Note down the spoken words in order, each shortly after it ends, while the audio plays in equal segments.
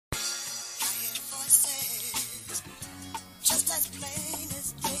as plain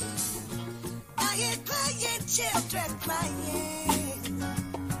as day. Crying, crying, children crying.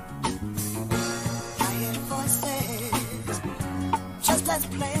 Crying voices, just as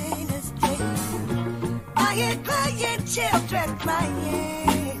plain as day. Crying, crying, children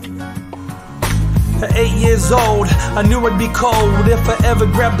crying. At 8 years old, I knew I'd be cold if I ever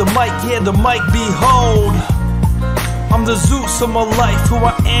grabbed the mic, yeah, the mic behold. I'm the Zeus of my life, who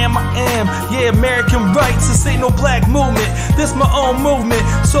I am, yeah, American rights, this ain't no black movement, this my own movement,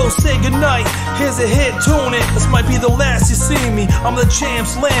 so say goodnight, here's a hit, tune it, this might be the last you see me, I'm the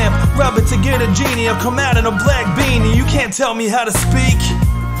champ's lamb, rub it to get a genie, I'll come out in a black beanie, you can't tell me how to speak,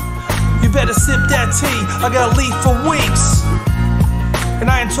 you better sip that tea, I got leaf for weeks. And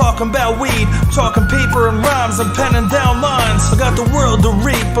I ain't talking about weed, I'm talking paper and rhymes, I'm penning down lines. I got the world to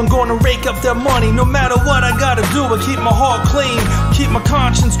reap, I'm gonna rake up that money. No matter what I gotta do, I keep my heart clean, keep my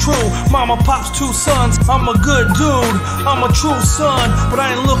conscience true. Mama, pops, 2 sons, I'm a good dude, I'm a true son. But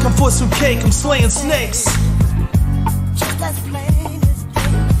I ain't looking for some cake, I'm slaying snakes. Just as plain as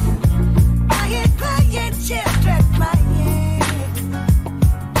day. Crying, crying, children crying.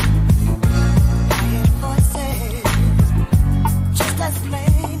 Crying voices, just as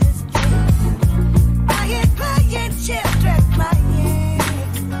plain as day. Crying, crying, children crying.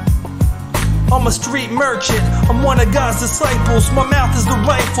 I'm a street merchant, I'm one of God's disciples. My mouth is the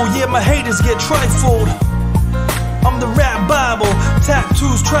rifle, yeah, my haters get trifled. I'm the rap Bible,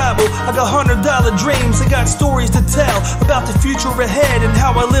 tattoos travel. I got $100 dreams, I got stories to tell about the future ahead and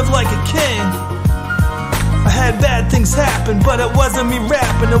how I live like a king. I had bad things happen, but it wasn't me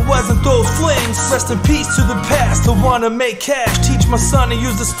rapping, it wasn't those flings. Rest in peace to the past, I wanna make cash. Teach my son to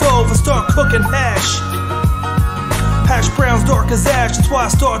use the stove and start cooking hash. Hash browns dark as ash, that's why I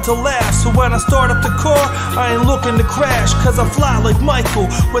start to laugh. So when I start up the car, I ain't looking to crash. Cause I fly like Michael,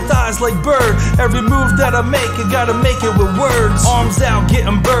 with eyes like Bird. Every move that I make, I gotta make it with words. Arms out,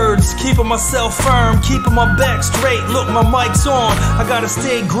 getting birds, keeping myself firm, keeping my back straight. Look, my mic's on, I gotta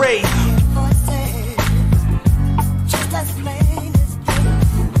stay great.